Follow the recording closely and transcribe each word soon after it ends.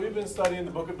we've been studying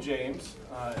the book of James.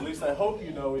 At least I hope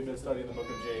you know we've been studying the book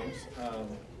of James.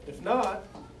 If not,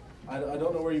 I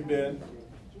don't know where you've been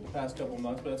the past couple of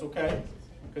months, but that's okay,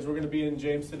 because we're going to be in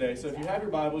James today. So if you have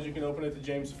your Bibles, you can open it to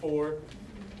James 4,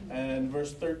 and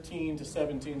verse 13 to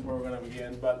 17 is where we're going to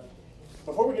begin. But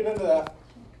before we get into that,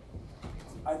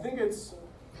 I think it's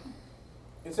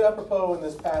apropos in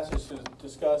this passage to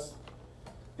discuss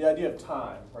the idea of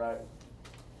time, right?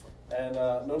 And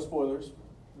no spoilers,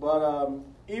 but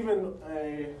even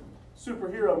a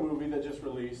superhero movie that just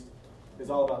released is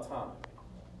all about time.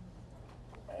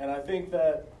 And I think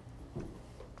that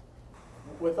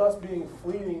with us being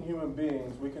fleeting human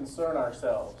beings, we concern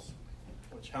ourselves,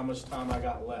 how much time I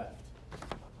got left.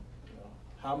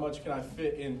 How much can I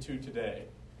fit into today?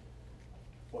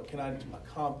 What can I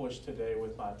accomplish today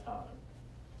with my time?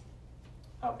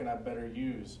 How can I better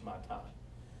use my time?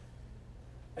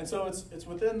 And so it's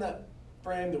within that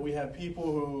frame that we have people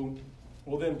who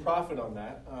will then profit on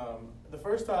that. The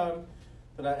first time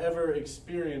that I ever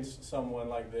experienced someone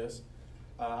like this,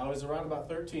 I was around about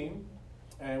 13,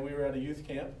 and we were at a youth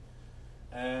camp,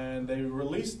 and they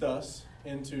released us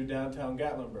into downtown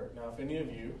Gatlinburg. Now, if any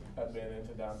of you have been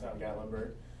into downtown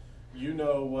Gatlinburg, you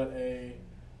know what a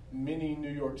mini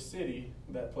New York City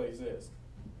that place is.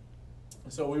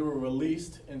 So we were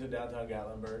released into downtown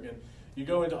Gatlinburg, and you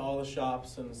go into all the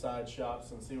shops and side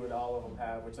shops and see what all of them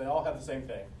have, which they all have the same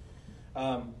thing.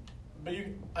 But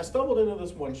I stumbled into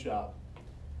this one shop,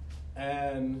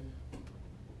 and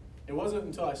it wasn't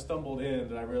until I stumbled in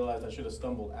that I realized I should have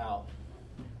stumbled out.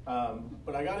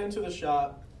 But I got into the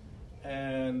shop,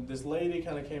 and this lady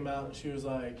kind of came out, and she was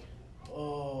like,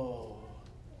 "Oh,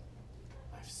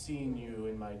 I've seen you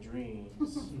in my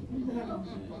dreams."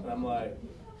 And I'm like,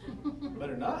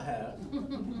 better not have.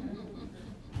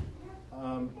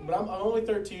 But I'm only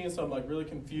 13, so I'm like really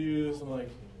confused. I'm like,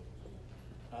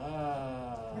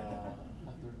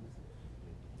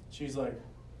 She's like,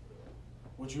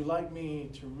 "Would you like me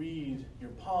to read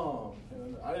your palm?"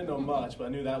 And I didn't know much, but I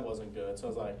knew that wasn't good. So I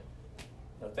was like,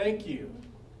 "No, thank you.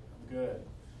 I'm good."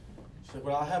 She's like,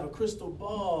 "Well, I have a crystal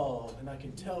ball, and I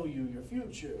can tell you your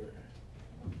future."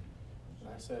 And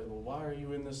I said, "Well, why are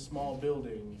you in this small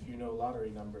building if you know lottery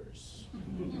numbers?"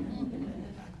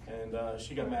 And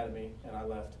she got mad at me, and I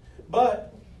left.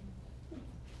 But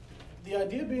the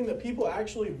idea being that people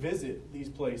actually visit these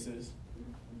places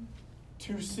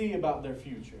to see about their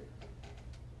future,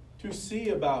 to see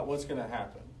about what's going to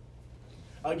happen.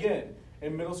 Again,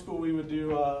 in middle school, we would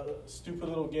do stupid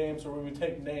little games where we would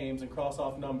take names and cross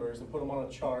off numbers and put them on a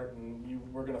chart, and you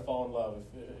were going to fall in love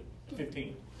at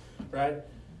 15, right?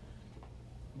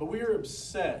 But we are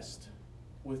obsessed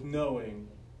with knowing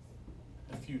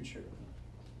the future.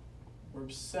 We're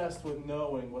obsessed with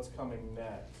knowing what's coming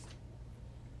next.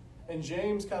 And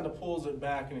James kind of pulls it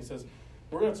back and he says,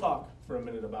 we're going to talk for a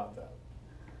minute about that.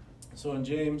 So in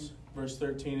James, verse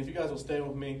 13, if you guys will stay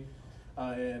with me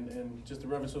and just the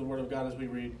reverence of the Word of God as we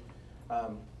read,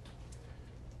 arise.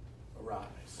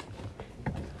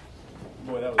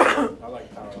 Boy, that was, I like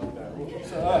power like that.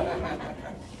 So,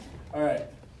 all right.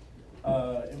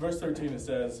 In verse 13 it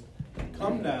says,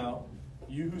 "Come now,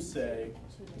 you who say,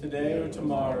 today or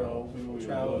tomorrow we will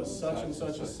travel to such and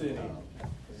such a city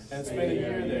and spend a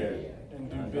year there and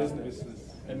do business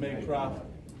and make profit.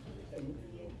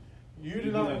 You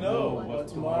do not know what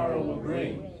tomorrow will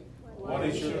bring. What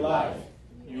is your life?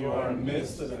 You are a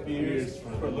mist that appears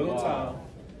for a little time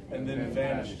and then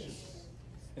vanishes.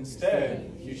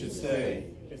 Instead, you should say,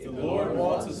 if the Lord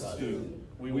wants us to,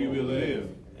 we will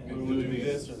live and we will do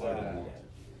this or that.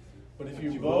 But if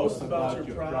you boast about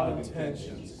your proud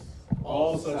intentions,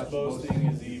 all such boasting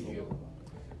is evil.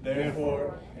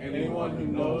 Therefore, anyone who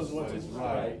knows what is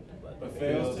right but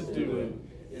fails to do it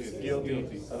is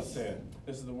guilty of sin."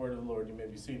 This is the word of the Lord. You may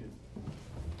be seated.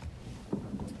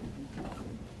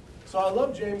 So I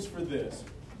love James for this.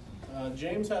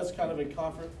 James has kind of a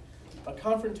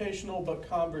confrontational but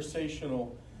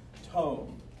conversational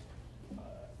tone.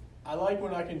 I like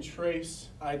when I can trace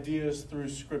ideas through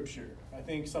Scripture. I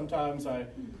think sometimes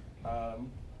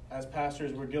as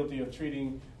pastors, we're guilty of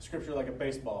treating Scripture like a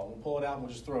baseball. We'll pull it out and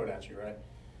we'll just throw it at you, right?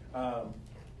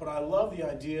 But I love the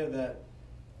idea that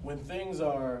when things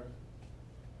are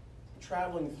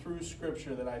traveling through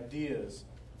Scripture, that ideas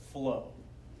flow.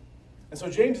 And so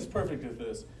James is perfect at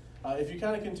this. If you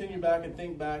kind of continue back and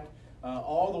think back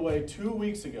all the way 2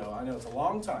 weeks ago, I know it's a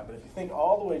long time, but if you think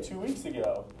all the way 2 weeks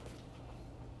ago,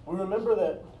 we remember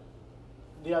that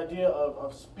the idea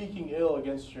of speaking ill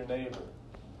against your neighbor.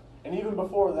 And even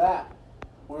before that,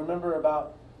 we remember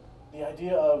about the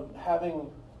idea of having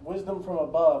wisdom from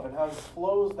above and how he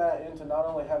flows that into not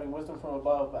only having wisdom from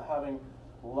above, but having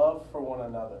love for one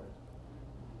another.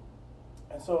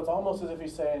 And so it's almost as if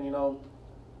he's saying,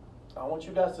 I want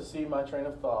you guys to see my train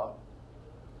of thought.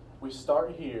 We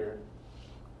start here,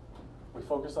 we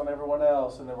focus on everyone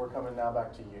else, and then we're coming now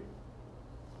back to you.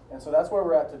 And so that's where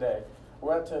we're at today.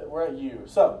 We're at you.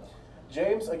 So,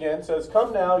 James again says,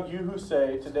 "Come now, you who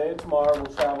say, today and tomorrow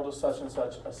we'll travel to such and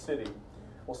such a city.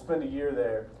 We'll spend a year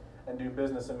there and do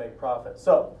business and make profit."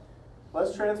 So,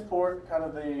 let's transport kind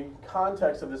of the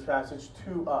context of this passage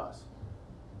to us.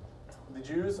 The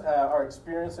Jews are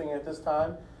experiencing at this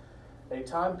time a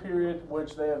time period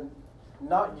which they have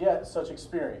not yet such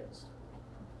experienced.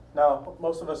 Now,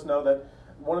 most of us know that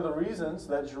one of the reasons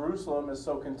that Jerusalem is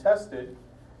so contested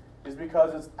is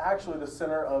because it's actually the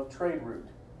center of trade route.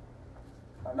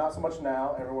 Not so much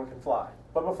now, everyone can fly.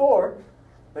 But before,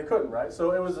 they couldn't, right?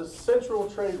 So it was a central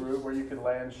trade route where you could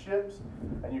land ships,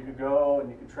 and you could go and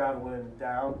you could travel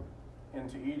down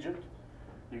into Egypt.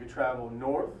 You could travel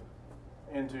north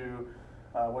into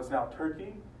what's now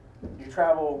Turkey. You could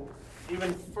travel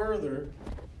even further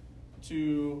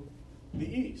to the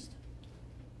east.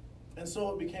 And so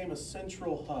it became a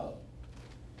central hub.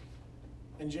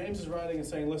 And James is writing and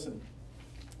saying, listen,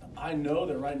 I know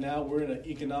that right now we're in an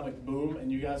economic boom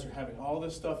and you guys are having all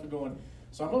this stuff going.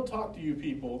 So I'm going to talk to you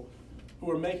people who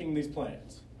are making these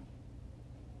plans.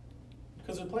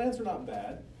 Because the plans are not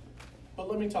bad, but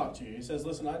let me talk to you. He says,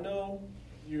 listen, I know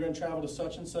you're going to travel to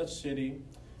such and such city.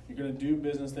 You're going to do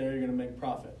business there. You're going to make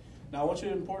profit. Now, I want you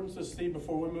to important to see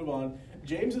before we move on,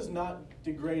 James is not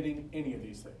degrading any of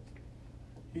these things.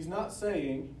 He's not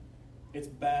saying it's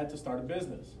bad to start a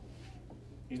business.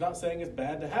 He's not saying it's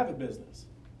bad to have a business.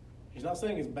 He's not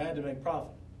saying it's bad to make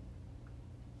profit.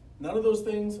 None of those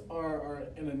things are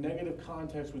in a negative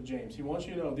context with James. He wants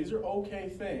you to know these are okay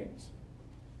things.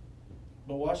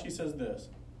 But watch, he says this.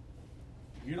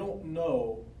 You don't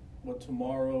know what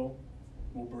tomorrow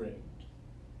will bring.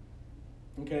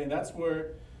 Okay, that's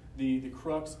where the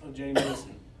crux of James's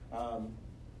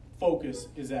focus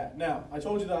is at. Now, I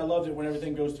told you that I loved it when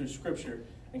everything goes through Scripture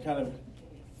and kind of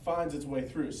finds its way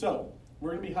through. So, we're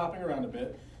going to be hopping around a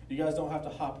bit. You guys don't have to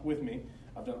hop with me.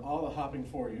 I've done all the hopping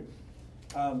for you.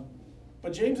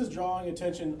 But James is drawing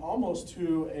attention almost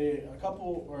to a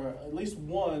couple, or at least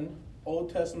one,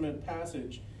 Old Testament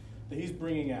passage that he's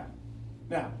bringing out.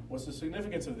 Now, what's the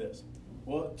significance of this?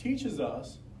 Well, it teaches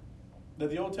us that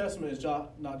the Old Testament is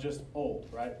not just old,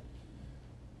 right?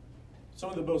 Some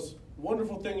of the most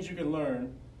wonderful things you can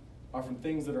learn are from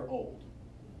things that are old.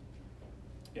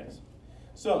 Yes.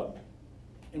 So,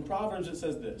 in Proverbs it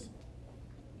says this.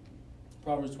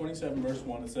 Proverbs 27 verse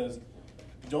 1, it says,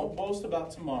 "Don't boast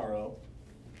about tomorrow,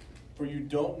 for you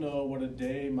don't know what a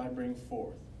day might bring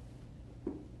forth."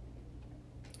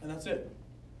 And that's it.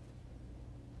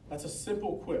 That's a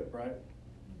simple quip, right?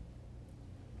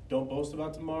 Don't boast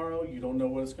about tomorrow, you don't know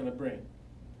what it's going to bring.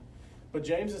 But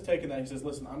James is taking that, he says,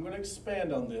 listen, I'm going to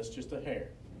expand on this just a hair.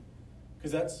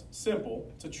 Because that's simple,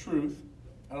 it's a truth.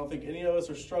 I don't think any of us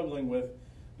are struggling with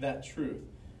that truth.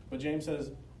 But James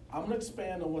says, I'm going to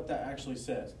expand on what that actually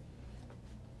says.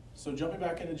 So jumping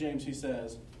back into James, he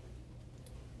says,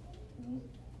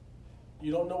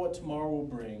 you don't know what tomorrow will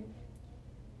bring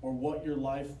or what your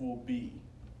life will be.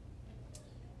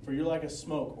 For you're like a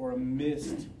smoke or a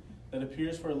mist that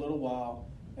appears for a little while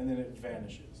and then it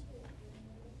vanishes.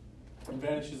 It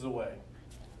vanishes away.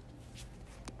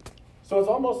 So it's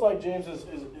almost like James is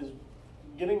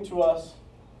getting to us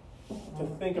to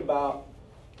think about,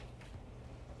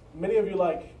 many of you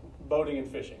like boating and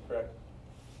fishing, correct?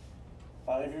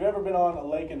 If you've ever been on a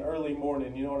lake in early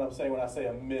morning, you know what I'm saying when I say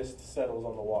a mist settles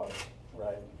on the water,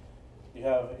 right?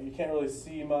 You can't really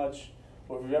see much.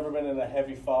 Or if you've ever been in a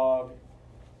heavy fog,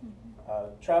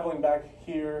 traveling back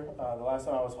here, the last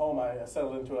time I was home, I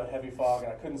settled into a heavy fog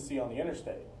and I couldn't see on the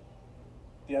interstate.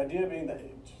 The idea being that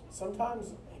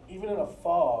sometimes, even in a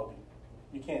fog,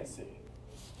 you can't see.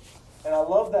 And I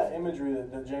love that imagery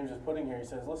that James is putting here. He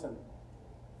says, listen,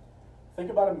 think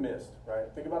about a mist, right?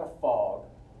 Think about a fog.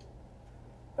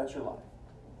 That's your life.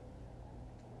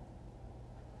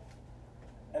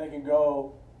 And it can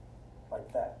go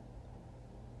like that.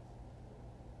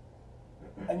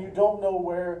 And you don't know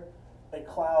where a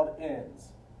cloud ends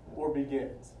or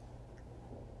begins.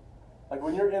 Like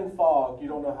when you're in fog, you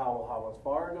don't know how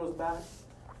far it goes back.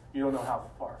 You don't know how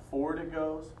far forward it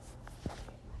goes.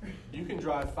 You can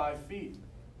drive 5 feet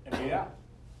and be out.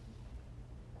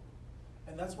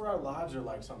 And that's where our lives are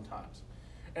like sometimes.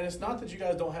 And it's not that you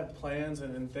guys don't have plans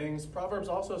and things. Proverbs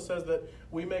also says that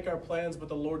we make our plans, but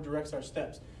the Lord directs our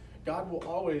steps. God will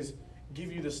always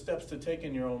give you the steps to take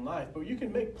in your own life, but you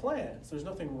can make plans. There's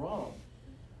nothing wrong.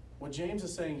 What James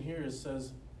is saying here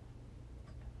says,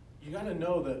 you got to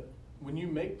know that when you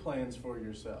make plans for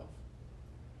yourself,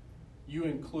 you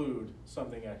include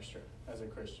something extra as a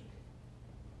Christian.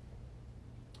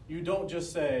 You don't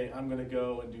just say, I'm going to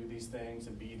go and do these things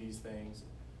and be these things,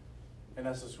 and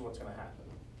that's just what's going to happen.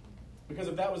 Because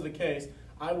if that was the case,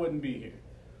 I wouldn't be here.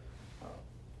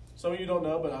 Some of you don't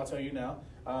know, but I'll tell you now.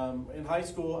 In high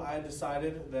school, I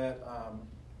decided that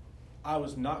I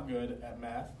was not good at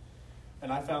math,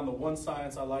 and I found the one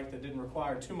science I liked that didn't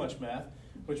require too much math,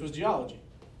 which was geology.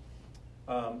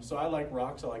 So I like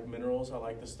rocks, I like minerals, I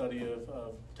like the study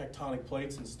of tectonic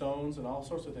plates and stones and all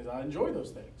sorts of things. I enjoy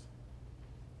those things.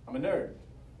 I'm a nerd.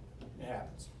 It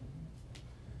happens.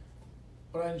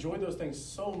 But I enjoyed those things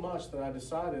so much that I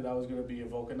decided I was going to be a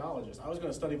volcanologist. I was going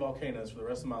to study volcanoes for the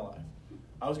rest of my life.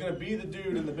 I was going to be the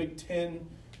dude in the big tin,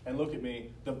 and look at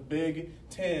me, the big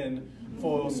tin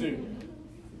foil suit.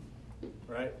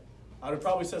 Right? I would have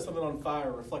probably set something on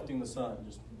fire reflecting the sun.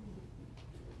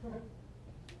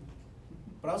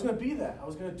 But I was going to be that. I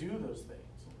was going to do those things.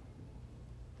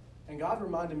 And God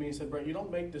reminded me, he said, Brett, you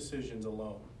don't make decisions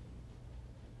alone.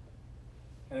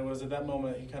 And it was at that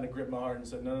moment he kind of gripped my heart and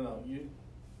said, no,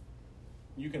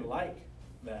 you can like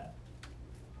that,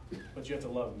 but you have to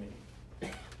love me.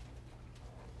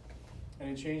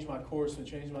 And he changed my course and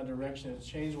changed my direction and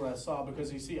changed what I saw,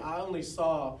 because you see, I only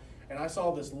saw, and I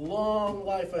saw this long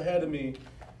life ahead of me,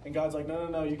 and God's like,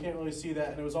 no, you can't really see that.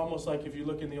 And it was almost like, if you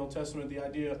look in the Old Testament, the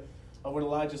idea of when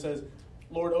Elijah says,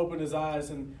 Lord opened his eyes,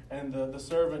 and the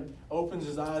servant opens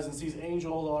his eyes and sees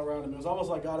angels all around him. It was almost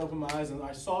like God opened my eyes, and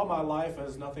I saw my life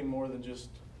as nothing more than just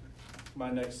my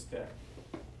next step.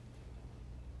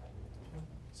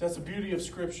 So that's the beauty of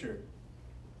Scripture.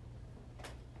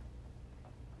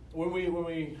 When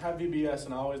we have VBS,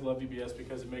 and I always love VBS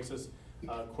because it makes us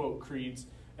quote creeds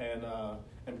and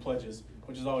pledges,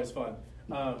 which is always fun.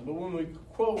 But when we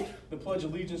quote the Pledge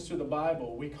of Allegiance to the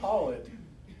Bible, we call it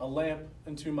a lamp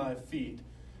unto my feet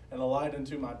and a light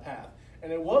unto my path.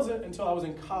 And it wasn't until I was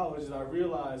in college that I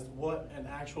realized what an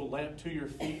actual lamp to your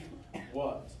feet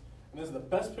was. And this is the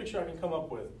best picture I can come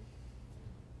up with.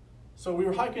 So we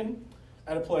were hiking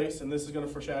at a place, and this is going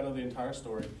to foreshadow the entire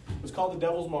story. It was called the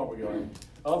Devil's Marble Yard.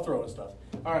 I love throwing stuff.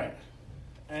 All right.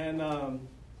 And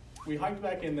we hiked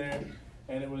back in there,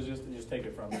 and it was just take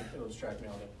it from me. It'll distract me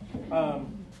all day.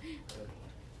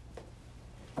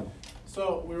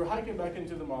 So we were hiking back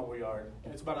into the Marble Yard.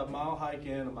 It's about a mile hike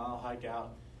in, a mile hike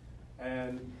out.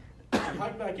 And we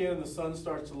hike back in, and the sun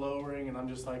starts lowering, and I'm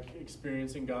just like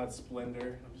experiencing God's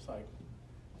splendor. I'm just like,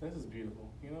 this is beautiful,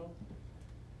 you know?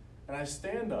 And I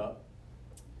stand up,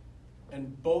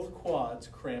 and both quads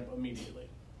cramp immediately.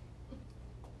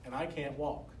 And I can't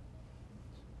walk.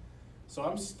 So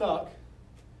I'm stuck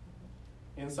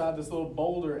inside this little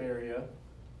boulder area,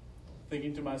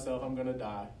 thinking to myself, I'm going to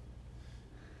die.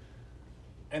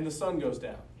 And the sun goes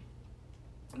down.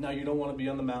 Now, you don't want to be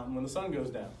on the mountain when the sun goes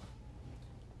down.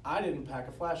 I didn't pack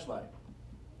a flashlight.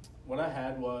 What I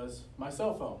had was my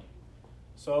cell phone.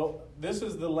 So this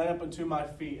is the lamp unto my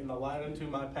feet and the light unto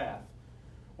my path.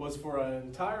 Was for an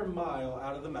entire mile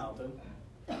out of the mountain,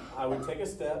 I would take a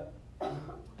step.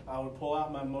 I would pull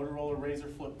out my Motorola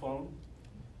Razr flip phone.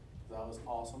 That was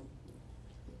awesome.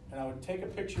 And I would take a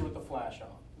picture with the flash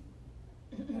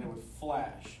on. And it would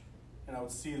flash. And I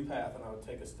would see the path, and I would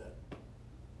take a step.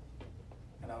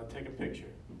 And I would take a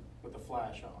picture with the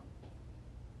flash on.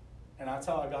 And that's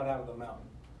how I got out of the mountain.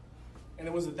 And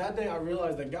it was at that day I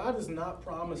realized that God has not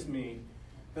promised me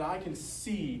that I can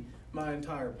see my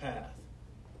entire path.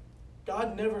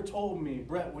 God never told me,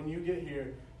 Brett, when you get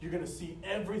here, you're going to see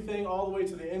everything all the way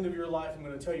to the end of your life. I'm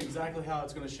going to tell you exactly how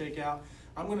it's going to shake out.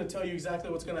 I'm going to tell you exactly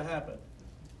what's going to happen.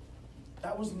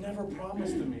 That was never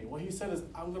promised to me. What he said is,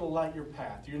 I'm going to light your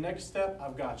path. Your next step,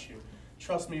 I've got you.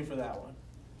 Trust me for that one.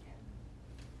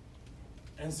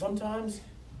 And sometimes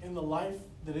in the life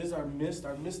that is our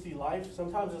misty life,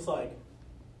 sometimes it's like,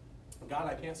 God,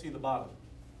 I can't see the bottom.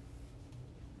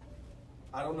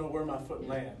 I don't know where my foot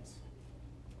lands.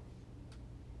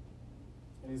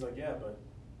 And he's like, yeah, but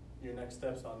your next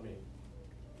step's on me.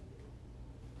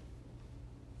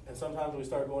 And sometimes we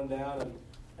start going down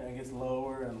and it gets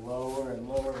lower and lower and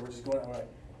lower. We're just going, all right,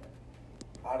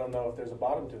 I don't know if there's a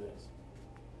bottom to this.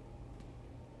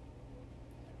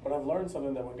 But I've learned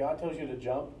something, that when God tells you to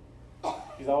jump,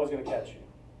 he's always going to catch you.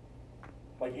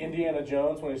 Like Indiana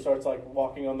Jones, when he starts like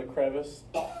walking on the crevice,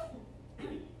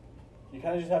 you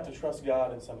kind of just have to trust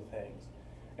God in some things.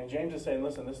 And James is saying,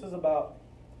 listen, this is about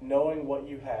knowing what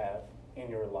you have in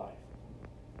your life.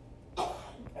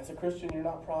 As a Christian, you're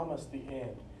not promised the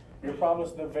end. You're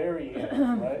promised the very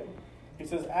end, right? He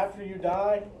says, after you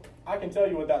die, I can tell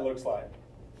you what that looks like.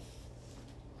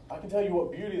 I can tell you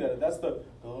what beauty that is. That's the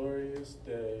glorious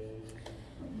day.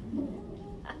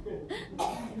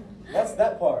 That's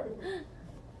that part.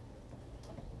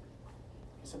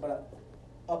 He said, but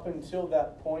up until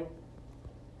that point,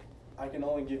 I can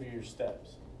only give you your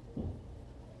steps.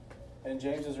 And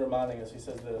James is reminding us, he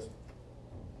says this,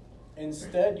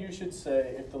 instead you should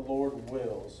say, if the Lord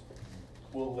wills,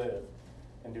 we'll live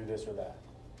and do this or that.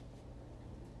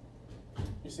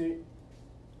 You see,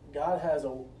 God has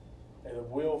a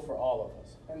will for all of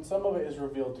us, and some of it is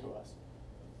revealed to us.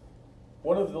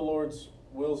 One of the Lord's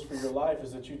wills for your life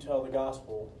is that you tell the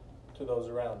gospel to those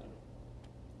around you.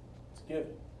 It's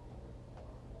given.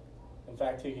 In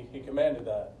fact, he commanded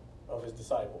that of his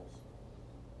disciples.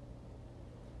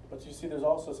 But you see, there's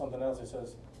also something else. He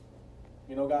says,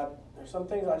 you know, God, there's some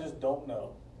things I just don't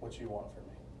know what you want from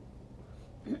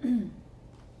me.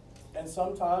 And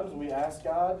sometimes we ask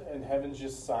God and heaven's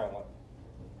just silent.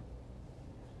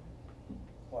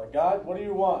 Like, God, what do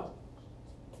you want?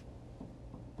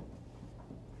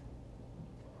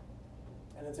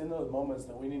 And it's in those moments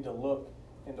that we need to look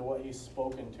into what he's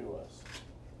spoken to us.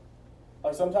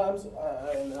 Like sometimes,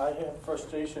 and I have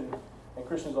frustration, and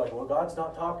Christians are like, well, God's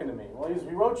not talking to me. Well,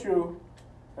 he wrote you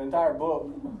an entire book.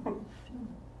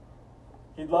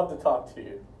 He'd love to talk to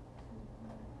you.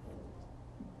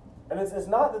 And it's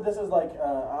not that this is like,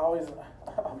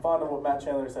 I'm fond of what Matt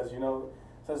Chandler says, you know,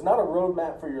 so it's not a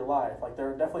roadmap for your life. Like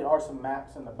there definitely are some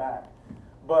maps in the back.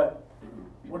 But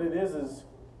what it is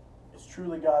it's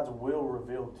truly God's will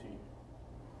revealed to you.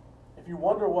 If you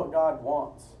wonder what God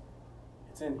wants,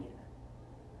 it's in here.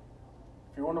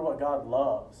 If you wonder what God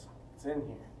loves, it's in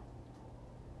here.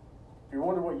 If you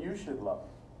wonder what you should love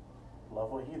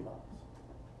what he loves.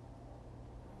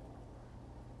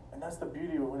 And that's the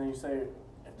beauty of when you say,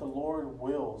 if the Lord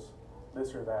wills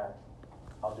this or that,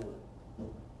 I'll do it.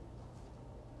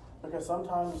 Because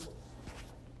sometimes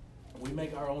we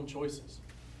make our own choices.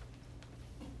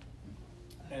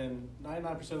 And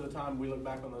 99% of the time we look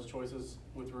back on those choices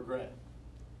with regret.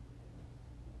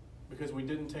 Because we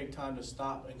didn't take time to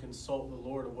stop and consult the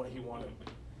Lord of what he wanted.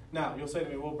 Now, you'll say to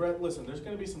me, well, Brett, listen, there's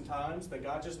going to be some times that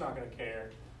God's just not going to care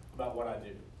about what I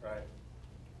do, right?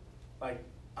 Like,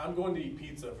 I'm going to eat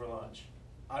pizza for lunch.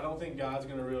 I don't think God's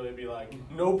going to really be like,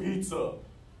 no pizza.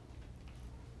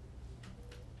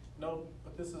 No,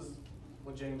 but this is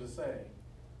what James is saying.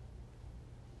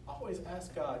 Always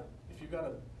ask God, if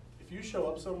you show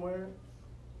up somewhere,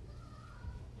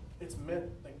 it's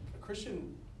meant, like a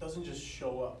Christian doesn't just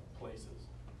show up places,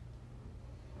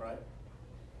 right?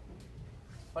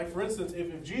 Like for instance,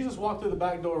 if Jesus walked through the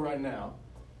back door right now,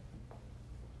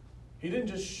 he didn't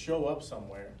just show up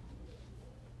somewhere.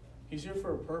 He's here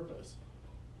for a purpose.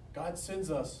 God sends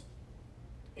us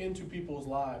into people's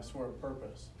lives for a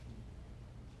purpose.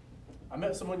 I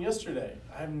met someone yesterday.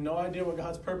 I have no idea what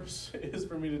God's purpose is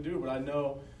for me to do, but I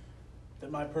know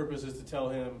that my purpose is to tell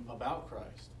him about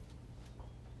Christ.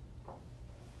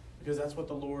 Because that's what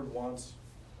the Lord wants.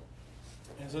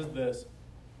 And it says this,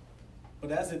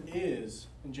 but as it is,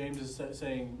 and James is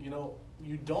saying, you know,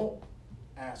 you don't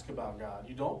ask about God.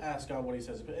 You don't ask God what he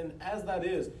says. And as that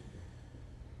is,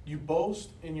 you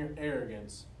boast in your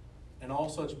arrogance, and all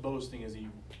such boasting is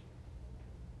evil.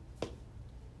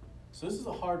 So this is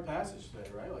a hard passage today,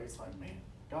 right? Like it's like, man,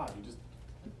 God, you just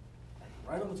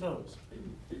right on the toes.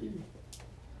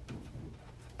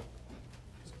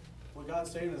 What God's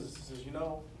saying is, he says, you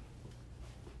know,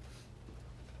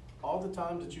 all the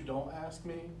times that you don't ask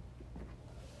me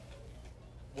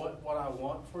what I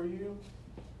want for you,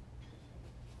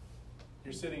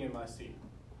 you're sitting in my seat.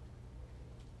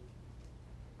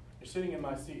 You're sitting in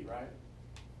my seat, right?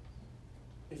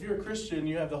 If you're a Christian,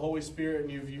 you have the Holy Spirit,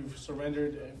 and you've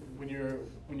surrendered. When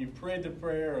you prayed the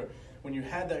prayer, or when you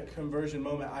had that conversion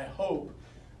moment, I hope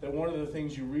that one of the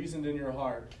things you reasoned in your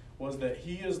heart was that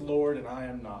he is Lord and I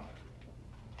am not.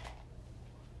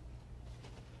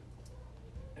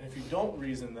 And if you don't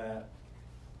reason that,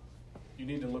 you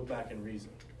need to look back and reason.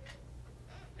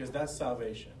 Because that's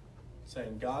salvation.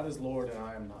 Saying God is Lord and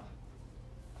I am not.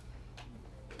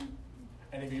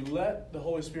 And if you let the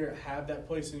Holy Spirit have that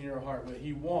place in your heart that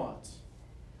he wants,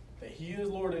 that he is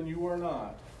Lord and you are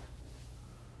not,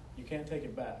 you can't take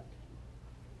it back.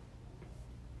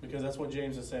 Because that's what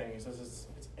James is saying. He says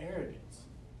it's arrogance.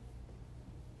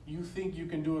 You think you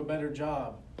can do a better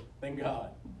job than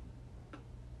God.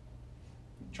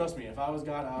 Trust me, if I was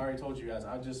God, I already told you guys,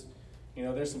 I'd just,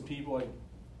 there's some people like,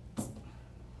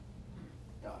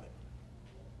 got it.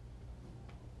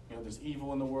 There's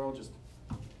evil in the world, just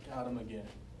got him again.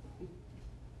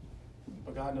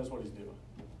 But God knows what he's doing.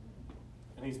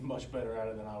 And he's much better at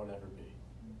it than I would ever be.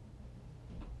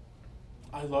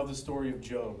 I love the story of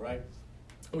Job, right?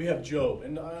 we have Job.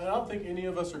 And I don't think any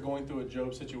of us are going through a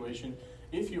Job situation.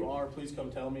 If you are, please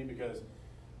come tell me, because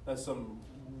that's some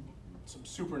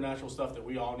supernatural stuff that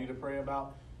we all need to pray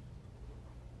about.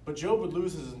 But Job would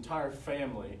lose his entire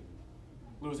family,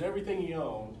 lose everything he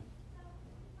owned,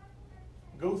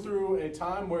 go through a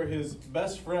time where his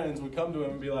best friends would come to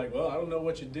him and be like, well, I don't know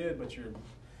what you did, but you're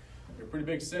a pretty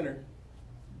big sinner.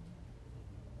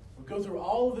 We go through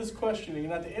all of this questioning,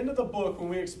 and at the end of the book, when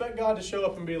we expect God to show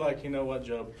up and be like, you know what,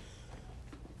 Job,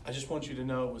 I just want you to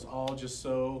know it was all just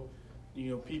so,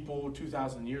 people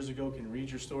 2,000 years ago can read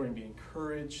your story and be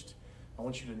encouraged. I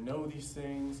want you to know these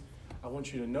things. I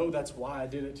want you to know that's why I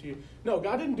did it to you. No,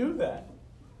 God didn't do that.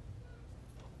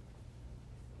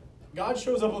 God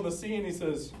shows up on the scene and he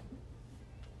says,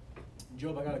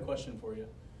 Job, I got a question for you.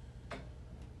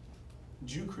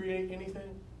 Did you create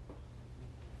anything?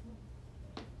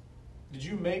 Did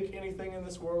you make anything in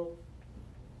this world?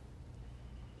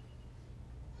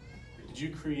 Did you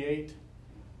create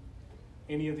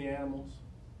any of the animals?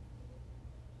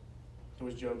 To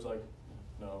which Job's like,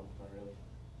 no, not really.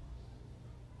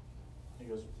 He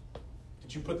goes,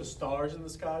 did you put the stars in the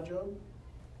sky, Job?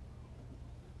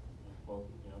 Well,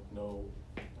 no,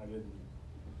 I didn't.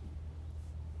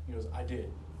 He goes, I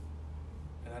did.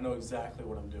 And I know exactly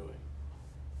what I'm doing.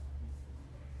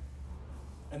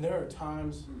 And there are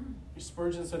times,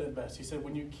 Spurgeon said it best. He said,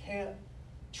 when you can't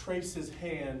trace his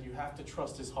hand, you have to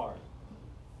trust his heart.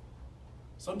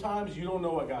 Sometimes you don't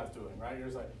know what God's doing, right? You're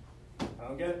just like, I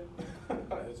don't get it.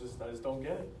 I just don't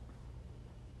get it.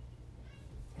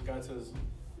 And God says,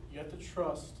 you have to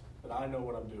trust that I know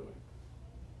what I'm doing.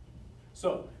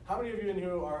 So, how many of you in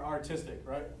here are artistic,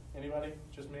 right? Anybody?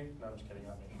 Just me? No, I'm just kidding,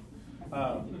 not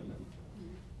me.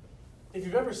 If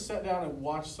you've ever sat down and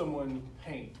watched someone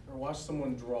paint or watched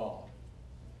someone draw,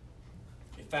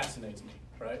 it fascinates me,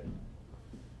 right?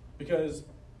 Because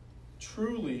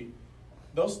truly,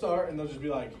 they'll start and they'll just be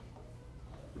like,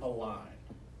 a line.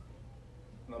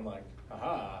 And I'm like,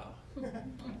 aha,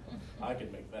 I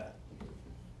could make that.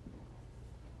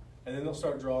 And then they'll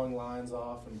start drawing lines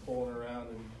off and pulling around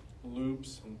in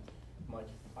loops. And I'm like,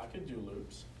 I could do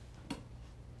loops.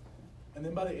 And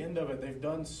then by the end of it, they've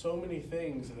done so many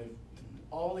things and they've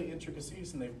all the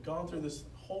intricacies and they've gone through this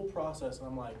whole process. And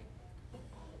I'm like,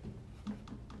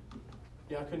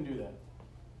 yeah, I couldn't do that.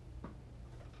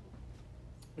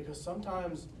 Because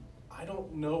sometimes I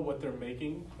don't know what they're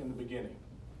making in the beginning,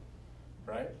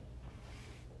 right?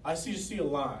 I just see a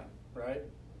line, right?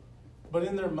 But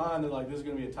in their mind, they're like, this is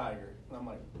going to be a tiger. And I'm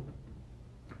like,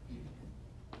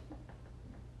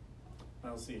 I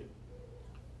don't see it.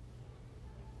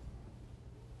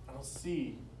 I don't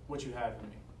see what you have for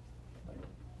me.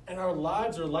 And our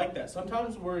lives are like that.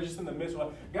 Sometimes we're just in the midst of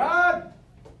like, God,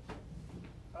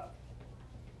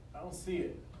 I don't see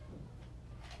it.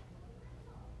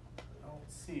 I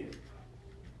don't see it.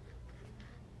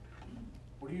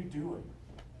 What are you doing?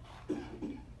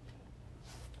 And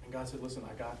God said, listen,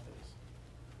 I got this.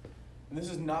 And this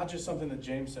is not just something that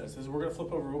James says. We're going to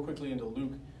flip over real quickly into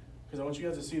Luke, because I want you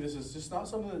guys to see this is just not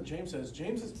something that James says.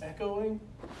 James is echoing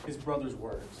his brother's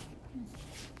words.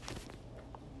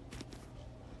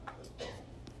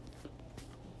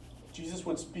 Jesus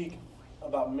would speak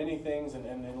about many things, and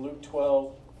in Luke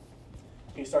 12,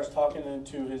 he starts talking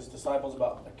to his disciples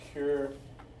about a cure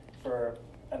for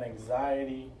an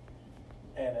anxiety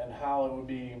and how it would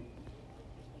be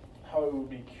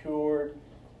cured.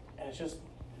 And it's just,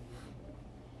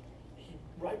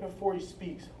 right before he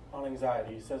speaks on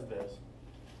anxiety, he says this.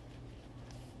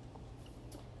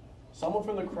 Someone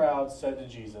from the crowd said to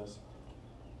Jesus,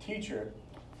 "Teacher,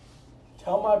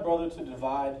 tell my brother to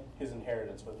divide his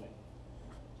inheritance with me."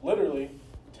 Literally,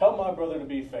 tell my brother to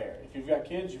be fair. If you've got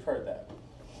kids, you've heard that.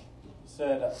 He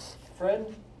said,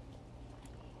 "Friend,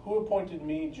 who appointed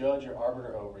me judge or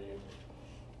arbiter over you?"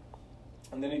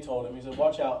 And then he told him, he said,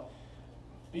 "Watch out.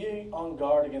 Be on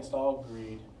guard against all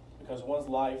greed, because one's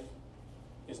life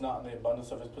is not in the abundance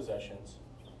of his possessions."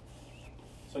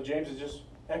 So James is just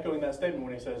echoing that statement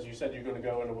when he says, you said you're going to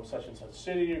go into such and such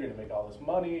city, you're going to make all this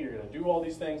money, you're going to do all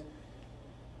these things.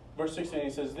 Verse 16, he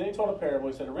says, then he told a parable.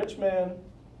 He said, a rich man,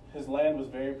 his land was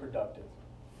very productive.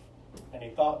 And he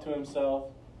thought to himself,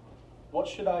 what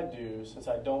should I do since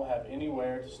I don't have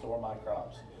anywhere to store my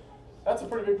crops? That's a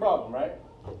pretty big problem, right?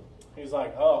 He's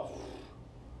like, oh,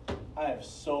 I have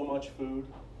so much food.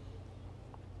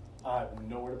 I have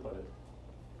nowhere to put it.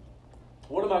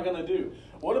 What am I going to do?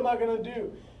 What am I going to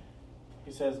do?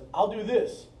 He says, I'll do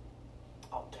this.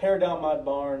 I'll tear down my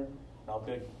barn,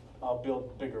 and I'll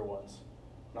build bigger ones.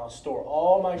 And I'll store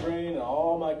all my grain and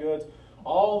all my goods,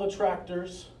 all the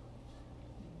tractors.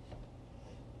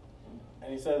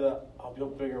 And he said, I'll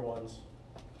build bigger ones.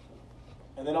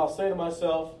 And then I'll say to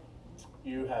myself,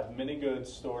 you have many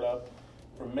goods stored up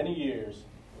for many years.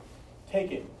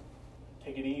 Take it.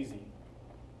 Take it easy.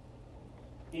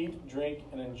 Eat, drink,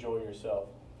 and enjoy yourself.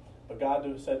 But God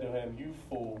said to him, you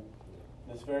fool,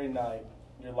 this very night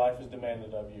your life is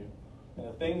demanded of you. And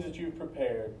the things that you've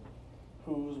prepared,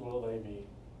 whose will they be?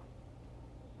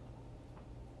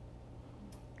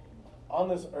 On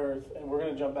this earth, and we're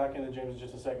going to jump back into James in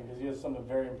just a second because he has something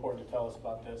very important to tell us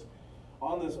about this.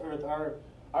 On this earth,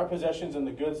 our possessions and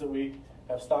the goods that we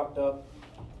have stocked up,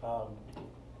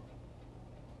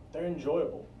 they're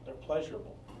enjoyable. They're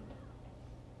pleasurable.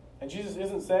 And Jesus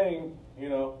isn't saying,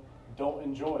 don't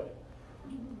enjoy it.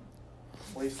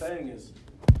 What he's saying is,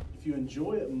 if you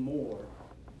enjoy it more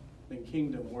than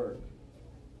kingdom work,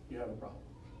 you have a problem.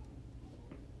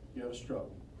 You have a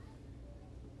struggle.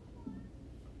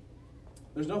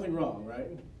 There's nothing wrong,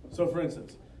 right? So, for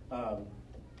instance,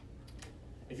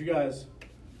 if you guys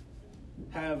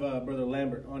have Brother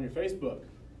Lambert on your Facebook,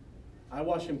 I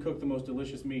watch him cook the most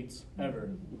delicious meats ever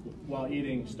while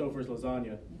eating Stouffer's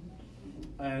lasagna.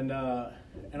 And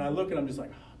I look and I'm just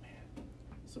like, oh man,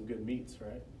 some good meats,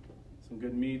 right? Some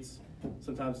good meats.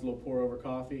 Sometimes a little pour over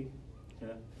coffee. Yeah.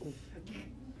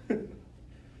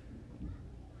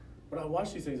 But I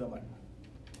watch these things, I'm like,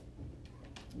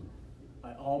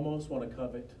 I almost want to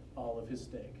covet all of his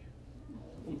steak.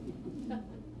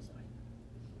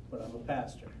 But I'm a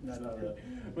pastor. No, not really.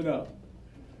 But no.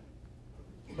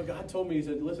 But God told me, he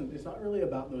said, listen, it's not really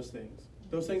about those things.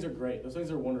 Those things are great. Those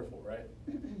things are wonderful, right?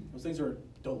 Those things are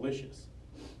delicious.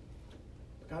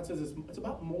 But God says it's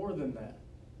about more than that.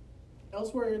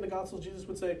 Elsewhere in the Gospels, Jesus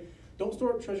would say, don't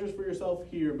store up treasures for yourself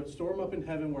here, but store them up in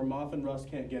heaven where moth and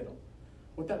rust can't get them.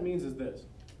 What that means is this.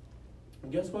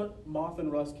 And guess what moth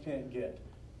and rust can't get?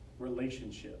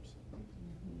 Relationships.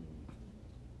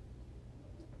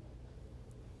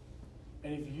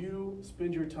 And if you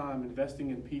spend your time investing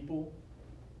in people,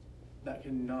 that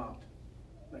cannot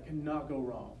go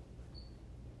wrong.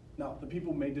 Now, the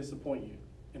people may disappoint you.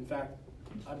 In fact,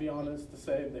 I'd be honest to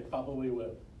say they probably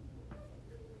will.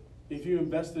 If you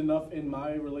invest enough in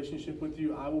my relationship with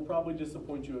you, I will probably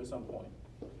disappoint you at some point.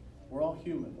 We're all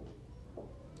human.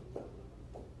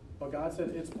 But God said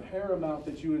it's paramount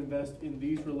that you invest in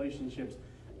these relationships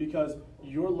because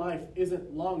your life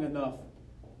isn't long enough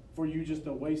for you just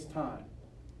to waste time.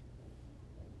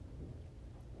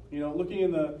 Looking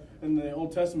in the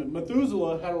Old Testament,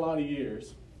 Methuselah had a lot of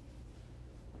years.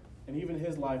 And even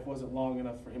his life wasn't long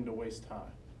enough for him to waste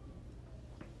time.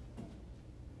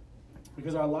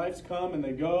 Because our lives come and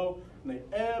they go, and they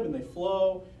ebb and they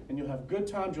flow, and you'll have good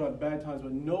times, you'll have bad times,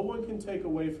 but no one can take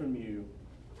away from you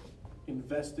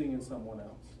investing in someone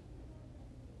else.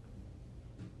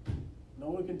 No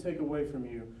one can take away from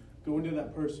you going to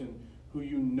that person who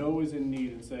you know is in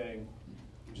need and saying,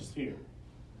 I'm just here.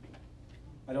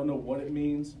 I don't know what it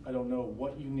means. I don't know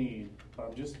what you need, but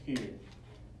I'm just here.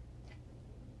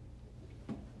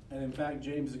 And in fact,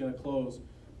 James is going to close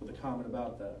with a comment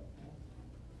about that.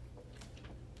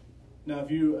 Now,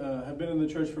 if you have been in the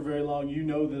church for very long, you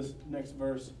know this next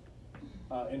verse.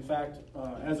 In fact,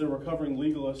 as a recovering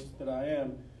legalist that I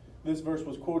am, this verse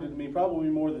was quoted to me probably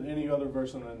more than any other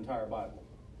verse in the entire Bible.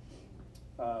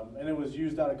 And it was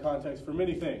used out of context for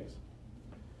many things.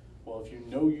 Well, if you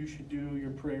know you should do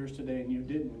your prayers today and you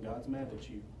didn't, God's mad at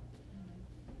you.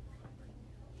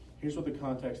 Here's what the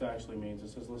context actually means. It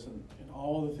says, listen, in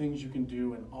all the things you can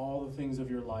do and all the things of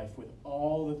your life, with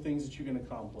all the things that you can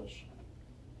accomplish,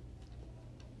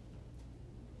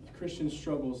 the Christian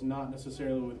struggles not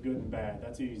necessarily with good and bad.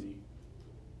 That's easy.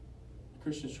 The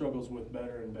Christian struggles with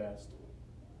better and best.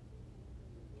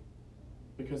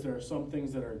 Because there are some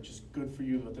things that are just good for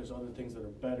you, but there's other things that are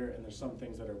better, and there's some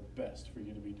things that are best for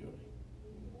you to be doing.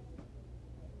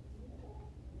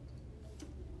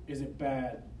 Is it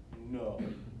bad? No.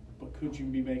 But could you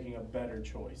be making a better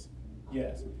choice?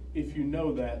 Yes. If you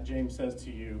know that, James says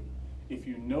to you, if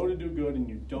you know to do good and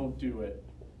you don't do it,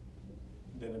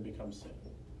 then it becomes sin.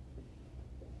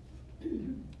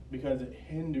 Because it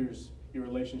hinders your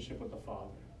relationship with the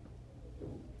Father.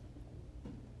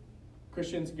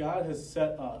 Christians, God has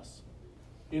set us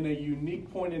in a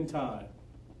unique point in time.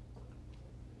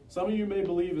 Some of you may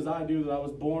believe, as I do, that I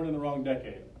was born in the wrong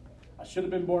decade. I should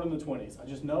have been born in the 20s. I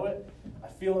just know it. I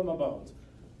feel it in my bones.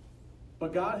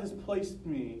 But God has placed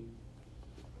me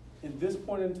in this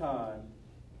point in time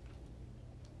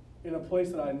in a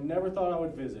place that I never thought I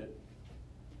would visit.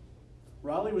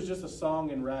 Raleigh was just a song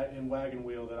in Wagon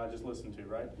Wheel that I just listened to,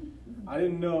 right? I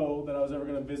didn't know that I was ever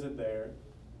going to visit there.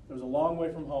 It was a long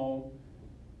way from home.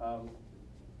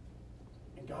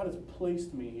 And God has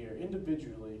placed me here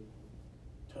individually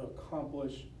to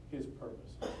accomplish His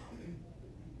purpose.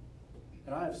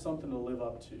 and I have something to live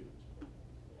up to.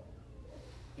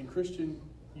 And Christian,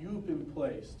 you've been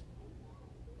placed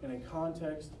in a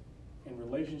context, in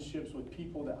relationships with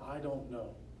people that I don't know,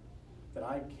 that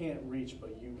I can't reach, but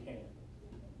you can.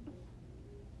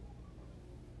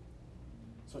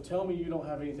 So tell me you don't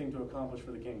have anything to accomplish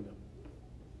for the kingdom.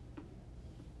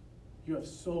 You have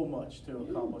so much to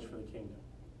accomplish for the kingdom.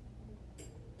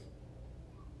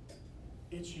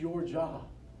 It's your job.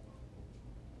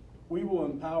 We will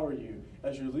empower you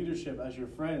as your leadership, as your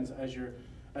friends, as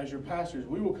your pastors.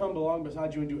 We will come along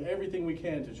beside you and do everything we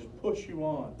can to just push you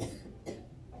on.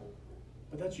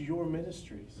 But that's your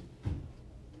ministries.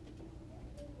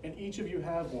 And each of you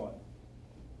have one.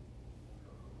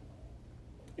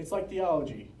 It's like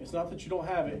theology. It's not that you don't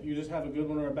have it, you just have a good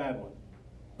one or a bad one.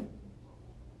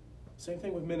 Same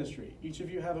thing with ministry. Each of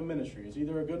you have a ministry. It's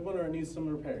either a good one or it needs some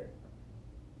repair.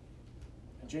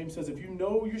 And James says, if you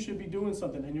know you should be doing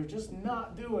something and you're just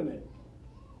not doing it,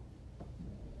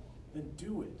 then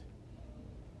do it.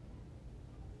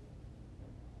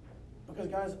 Because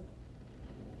guys,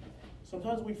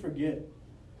 sometimes we forget.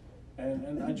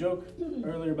 And I joked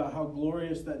earlier about how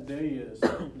glorious that day is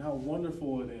and how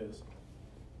wonderful it is.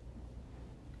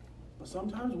 But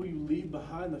sometimes we leave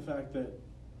behind the fact that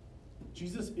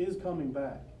Jesus is coming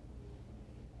back.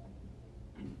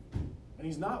 And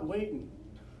he's not waiting.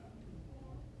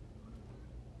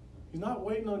 He's not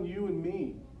waiting on you and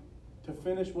me to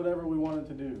finish whatever we wanted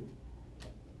to do.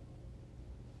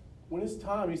 When it's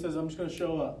time, he says, I'm just going to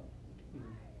show up.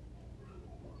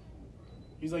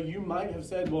 He's like, you might have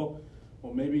said, well,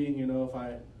 maybe,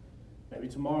 maybe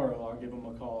tomorrow I'll give them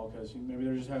a call because maybe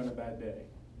they're just having a bad day.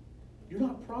 You're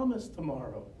not promised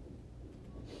tomorrow.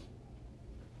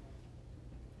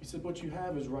 He said, what you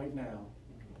have is right now.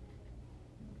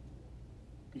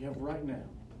 You have right now.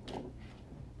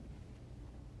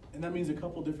 And that means a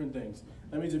couple different things.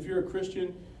 That means if you're a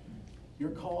Christian, you're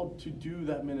called to do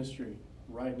that ministry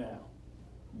right now.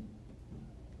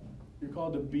 You're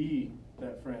called to be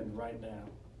that friend right now.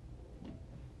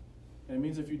 And it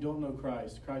means if you don't know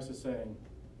Christ, Christ is saying,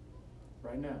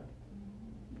 right now.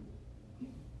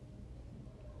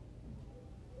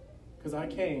 Because I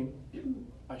came,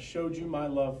 I showed you my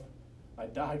love, I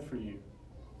died for you.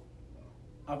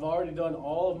 I've already done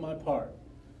all of my part.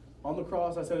 On the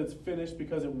cross, I said it's finished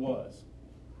because it was.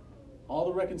 All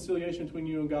the reconciliation between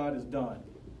you and God is done.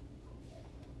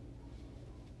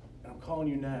 And I'm calling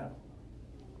you now.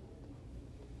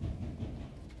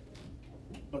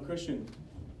 But Christian,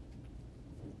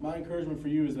 my encouragement for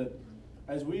you is that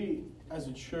as we, as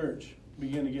a church,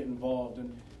 begin to get involved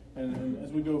and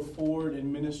as we go forward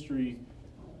in ministry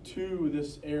to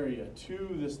this area, to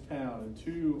this town, and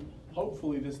to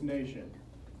hopefully this nation,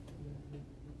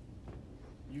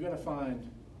 you got to find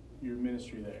your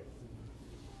ministry there.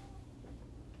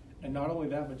 And not only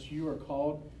that, but you are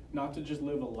called not to just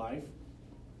live a life.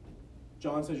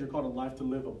 John says you're called a life to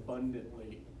live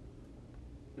abundantly,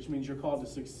 which means you're called to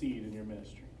succeed in your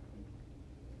ministry.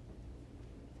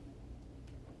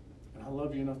 And I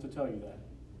love you enough to tell you that.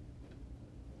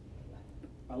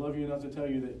 I love you enough to tell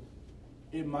you that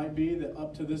it might be that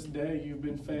up to this day you've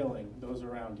been failing those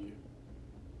around you.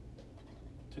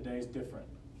 Today's different.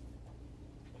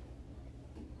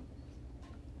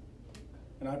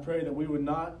 And I pray that we would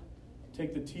not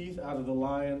take the teeth out of the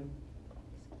lion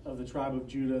of the tribe of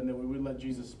Judah and that we would let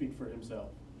Jesus speak for himself.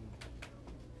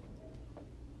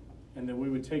 And that we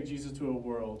would take Jesus to a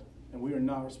world, and we are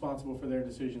not responsible for their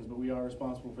decisions, but we are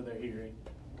responsible for their hearing.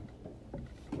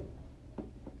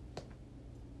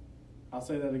 I'll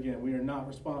say that again. We are not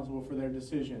responsible for their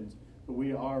decisions, but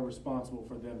we are responsible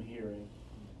for them hearing.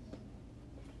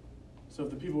 So if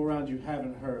the people around you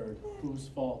haven't heard, whose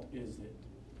fault is it?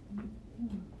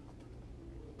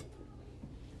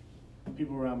 The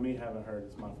people around me haven't heard,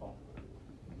 it's my fault.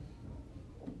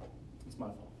 It's my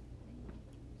fault.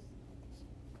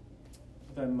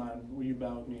 With that in mind, will you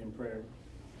bow with me in prayer?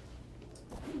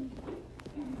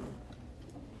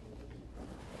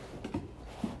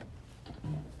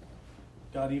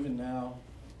 God, even now,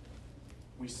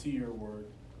 we see your word.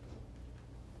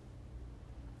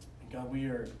 And God, we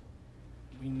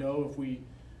know if we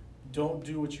don't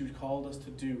do what you called us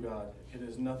to do, God, it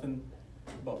is nothing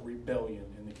but rebellion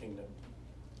in the kingdom.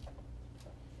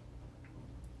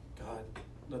 God,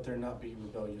 let there not be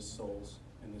rebellious souls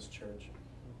in this church.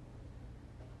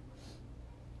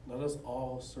 Let us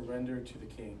all surrender to the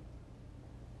King.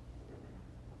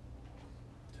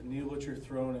 To kneel at your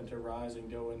throne and to rise and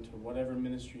go into whatever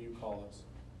ministry you call us.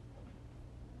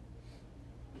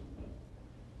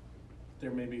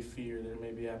 There may be fear, there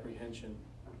may be apprehension,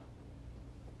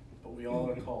 but we all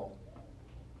are called.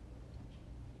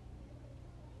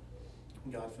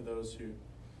 God, for those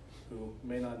who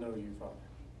may not know you, Father,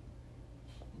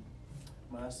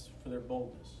 I'm going to ask for their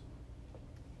boldness.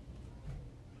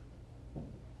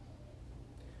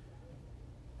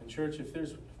 And church, if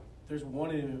there's one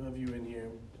of you in here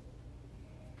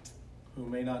who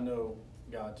may not know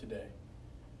God today,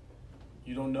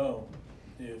 you don't know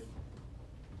if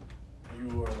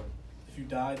you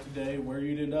died today, where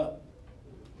you'd end up.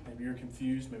 Maybe you're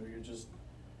confused, maybe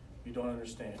you don't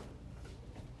understand.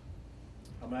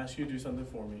 I'm going to ask you to do something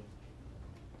for me.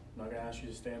 I'm not going to ask you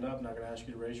to stand up, I'm not going to ask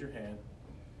you to raise your hand.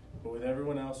 But with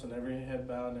everyone else and every head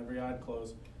bowed and every eye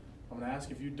closed, I'm going to ask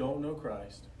if you don't know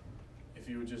Christ, if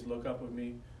you would just look up with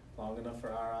me long enough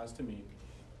for our eyes to meet,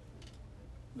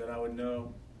 that I would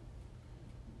know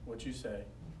what you say,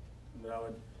 and that I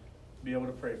would be able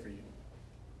to pray for you.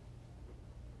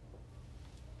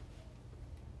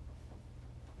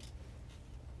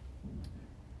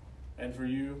 And for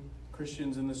you,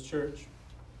 Christians in this church,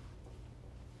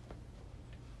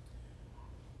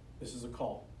 this is a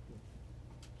call.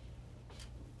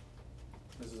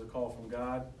 This is a call from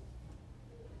God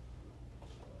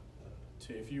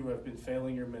to, if you have been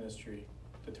failing your ministry,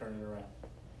 to turn it around.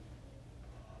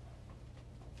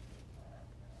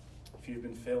 If you've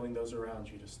been failing those around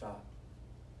you, to stop.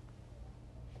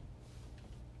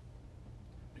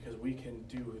 Because we can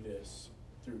do this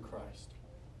through Christ.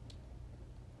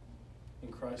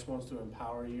 And Christ wants to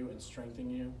empower you and strengthen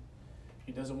you.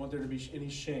 He doesn't want there to be any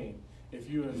shame.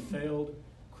 If you have failed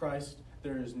Christ,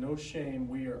 there is no shame.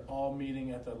 We are all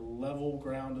meeting at the level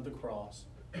ground of the cross.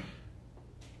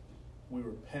 We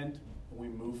repent and we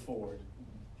move forward.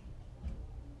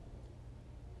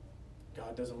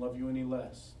 God doesn't love you any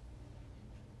less.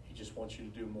 He just wants you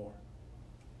to do more.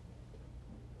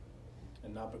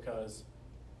 And not because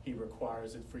he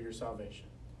requires it for your salvation.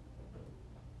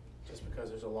 Just because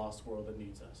there's a lost world that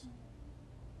needs us.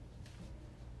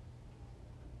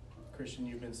 Christian,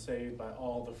 you've been saved by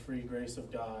all the free grace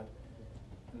of God.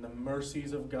 And the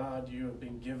mercies of God, you have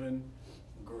been given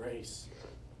grace.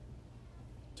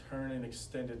 Turn and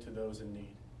extend it to those in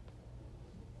need.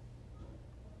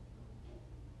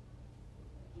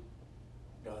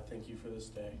 God, thank you for this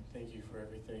day. Thank you for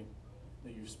everything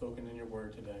that you've spoken in your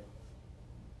word today.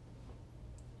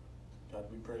 God,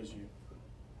 we praise you.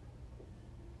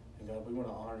 And God, we want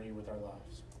to honor you with our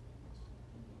lives.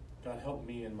 God, help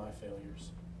me in my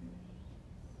failures.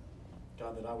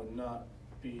 God, that I would not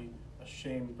be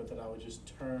ashamed, but that I would just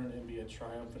turn and be a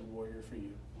triumphant warrior for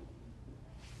you.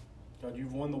 God,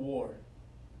 you've won the war.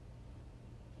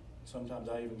 Sometimes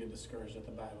I even get discouraged at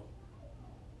the battle.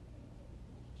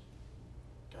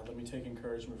 God, let me take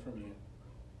encouragement from you.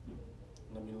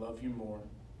 Let me love you more.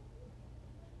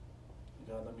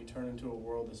 God, let me turn into a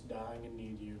world that's dying and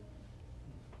need you.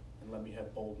 And let me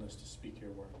have boldness to speak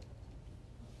your word.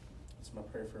 That's my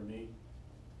prayer for me.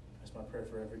 That's my prayer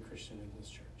for every Christian in this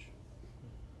church.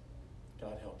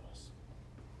 God, help us.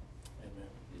 Amen.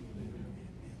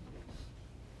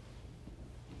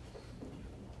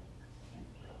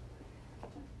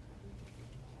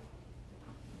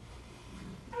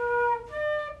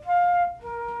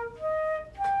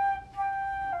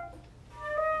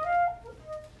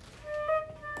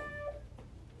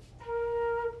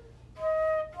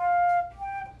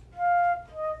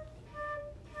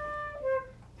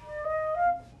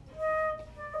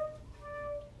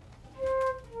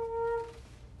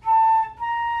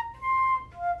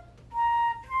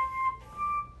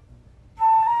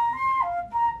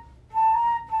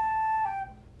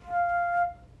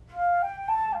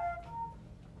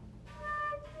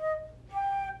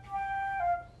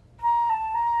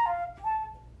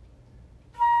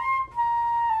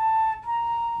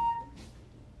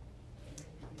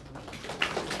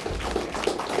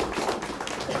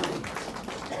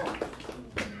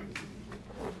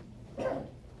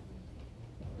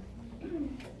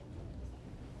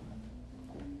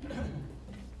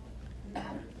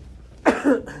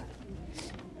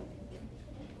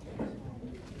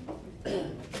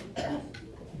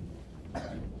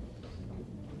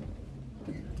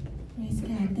 Praise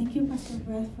God. Thank you, Pastor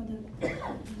Brett, for the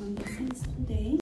lessons today.